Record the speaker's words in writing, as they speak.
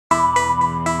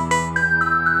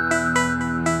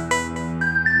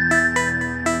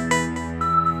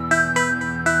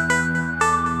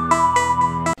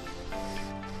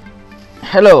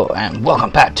Hello and welcome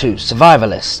back to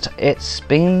Survivalist. It's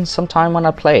been some time when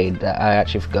I played that I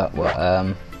actually forgot what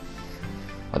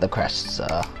the quests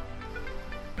are.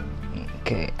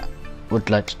 Okay, would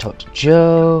like to talk to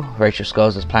Joe. Rachel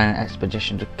Scholes is planning an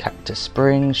expedition to Cactus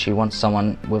Springs. She wants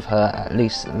someone with her at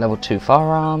least level 2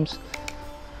 firearms.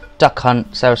 Duck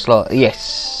hunt, Sarah Slaughter.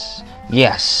 Yes,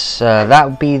 that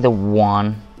would be the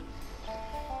one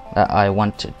that I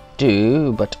want to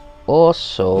do, but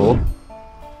also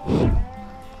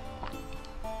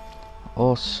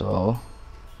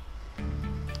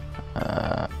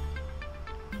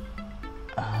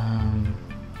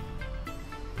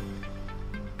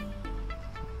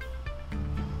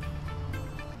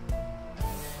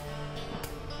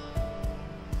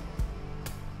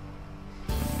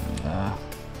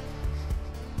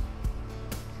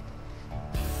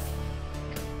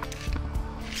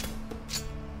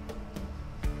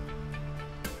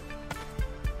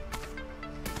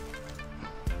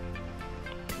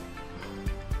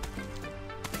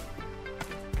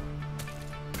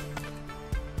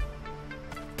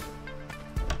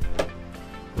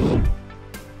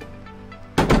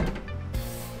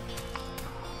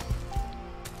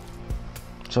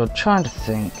so I'm trying to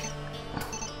think.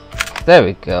 There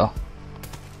we go.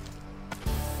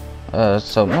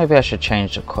 So maybe I should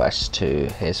change the quest to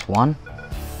his one.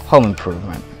 Home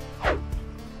improvement.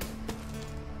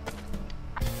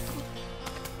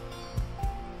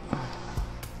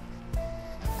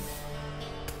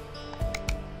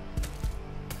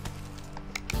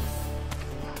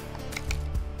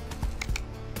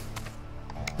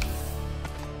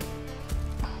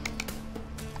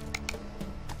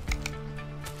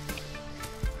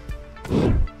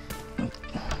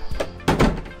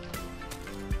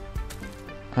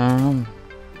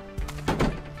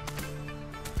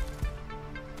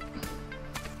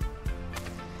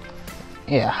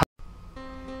 Yeah.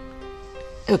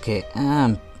 Okay,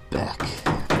 I'm back.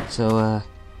 So,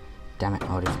 damn it, I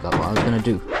already forgot what I was gonna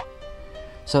do.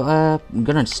 So, I'm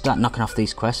gonna start knocking off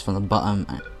these quests from the bottom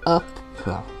and up.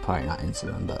 Well, probably not into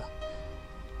them, but.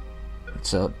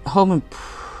 So, home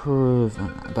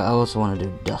improvement. But I also want to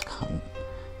do duck hunt.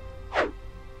 I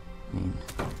mean.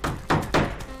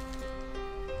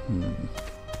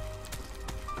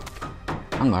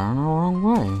 I'm going the wrong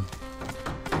way.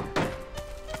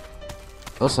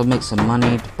 Also make some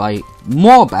money to buy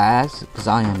more bags because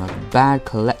I am a bad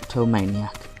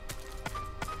collectomaniac.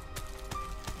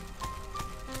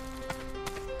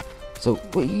 So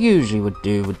what you usually would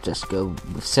do would just go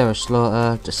with Sarah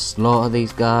Slaughter, just slaughter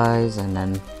these guys, and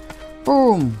then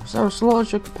boom, Sarah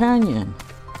Slaughter's your companion.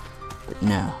 But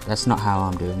no, that's not how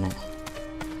I'm doing it.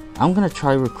 I'm gonna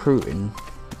try recruiting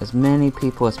as many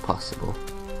people as possible.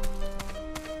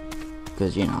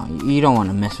 Because, you know, you don't want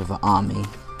to mess with an army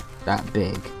that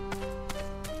big.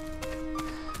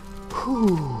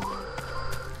 Whew.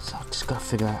 So I just gotta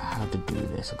figure out how to do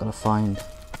this. I gotta find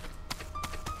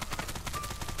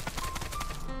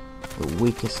the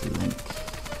weakest link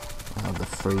of the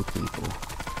 3 people.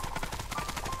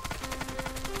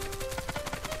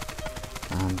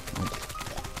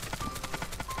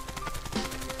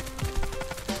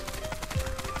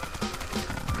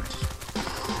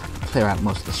 Clear out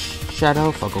most of the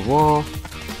shadow, fog of war,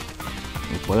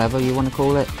 whatever you want to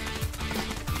call it.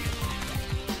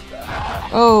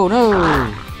 Oh no!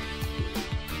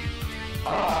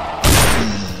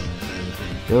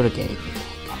 Build a gate.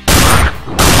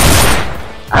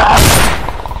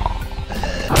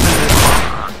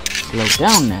 Slow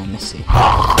down there, Missy.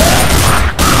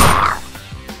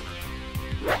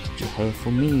 Did you pay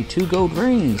for me 2 gold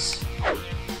rings?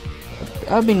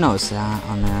 I've been noticing that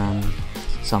on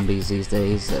zombies these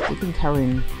days that they've been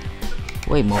carrying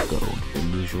way more gold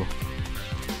than usual.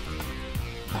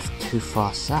 That's too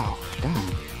far south,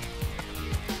 damn.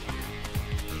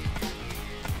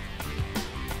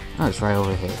 Oh, it's right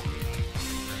over here.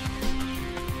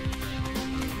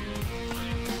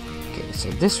 Okay, so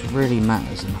this really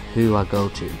matters in who I go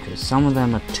to, because some of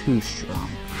them are too strong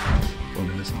for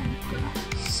me, so I'm gonna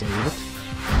save it.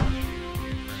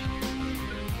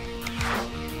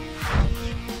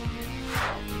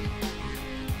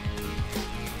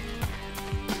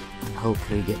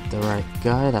 Hopefully get the right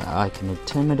guy that I can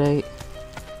intimidate.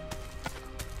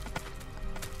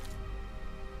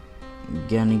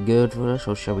 Get any good for us,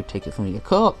 or shall we take it from your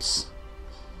corpse?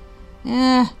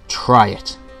 Try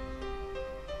it.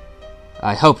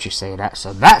 I hoped you say that,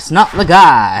 so that's not the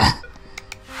guy.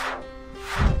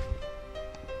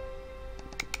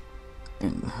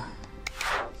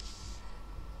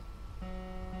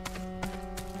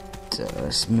 So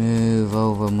let's move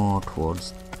over more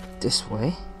towards this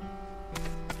way.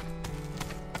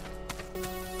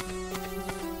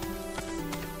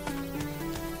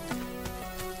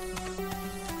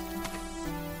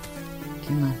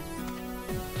 Come on.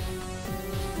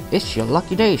 It's your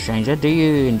lucky day, stranger. Do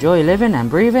you enjoy living and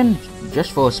breathing?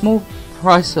 Just for a small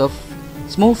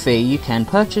fee, you can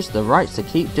purchase the rights to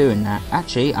keep doing that.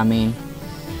 Actually, I mean,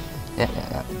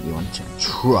 yeah, you want to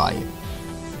try it.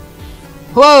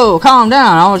 Whoa, calm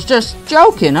down. I was just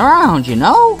joking around, you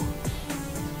know?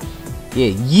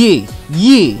 Yeah.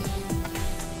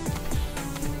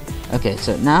 Okay,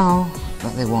 so now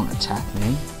that they won't attack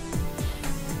me,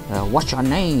 what's your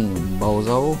name,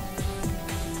 bozo?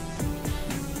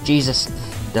 Jesus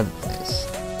Davis.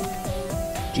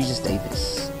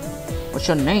 What's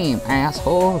your name,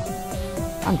 asshole?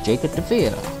 I'm Jacob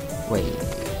DeVere. Wait a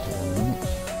minute.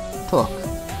 Talk.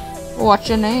 What's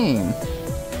your name?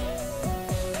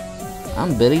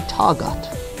 I'm Billy Targot.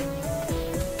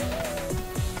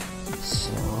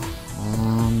 So,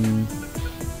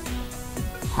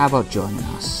 how about joining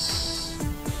us?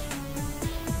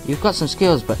 You've got some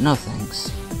skills, but no thanks.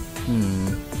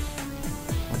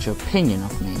 What's your opinion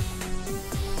of me?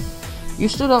 You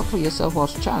stood up for yourself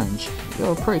whilst challenged.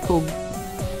 You're pretty cool.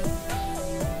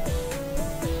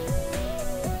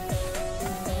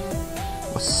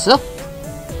 What's up?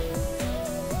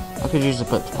 I could use a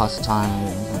book to pass the time.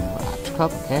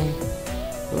 Cup, okay.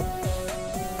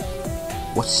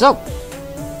 What's up?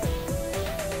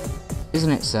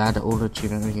 Isn't it sad that all the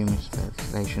achievement of human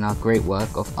civilization, our great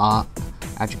work of art,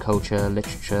 agriculture,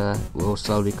 literature will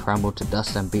slowly crumble to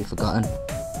dust and be forgotten?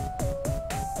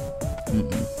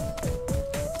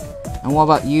 And what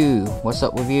about you? What's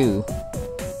up with you?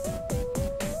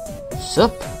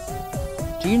 Sup?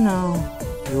 Do you know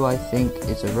who I think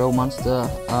is a real monster?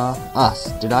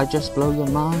 Us. Did I just blow your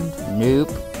mind?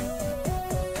 Nope.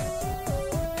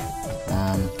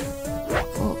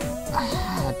 I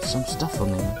had some stuff for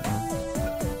me.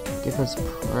 Give us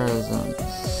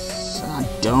presents. I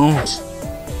don't.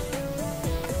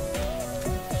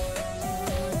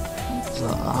 So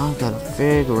I gotta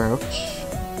figure out.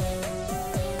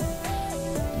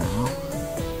 No.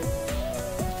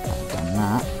 I've done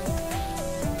that.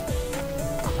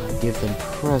 I'm gonna give them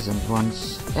presents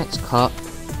once. X cup.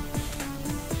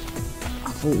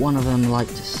 I thought one of them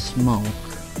liked to smoke.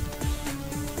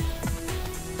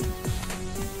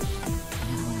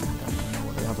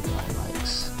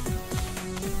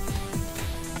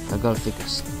 I've got to figure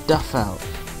stuff out,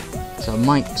 so I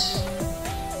might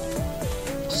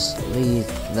just leave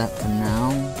that for now,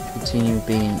 continue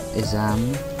being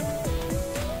Izam,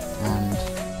 and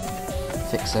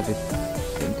fix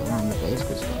everything around the base,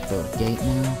 because I've got to build a gate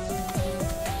now.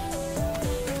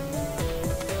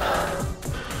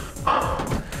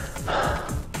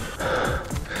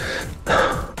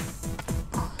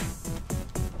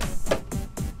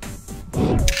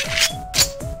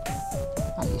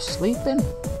 Are you sleeping?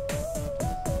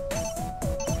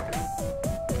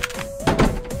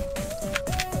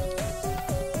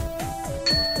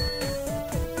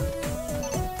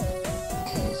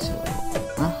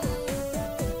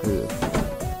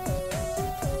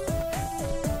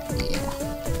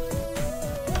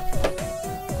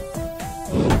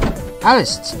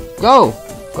 Alice, go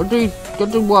do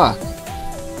work.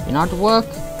 You know how to work?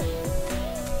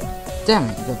 Damn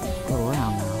it, you gotta go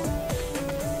around now.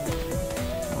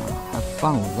 Have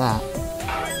fun with that.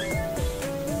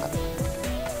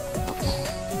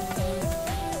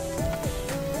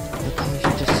 Okay,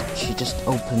 she just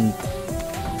opened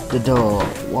the door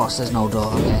whilst there's no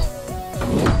door. Okay.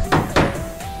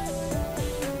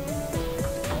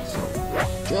 So,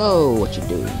 Joe, what you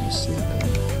doing? You sleeping?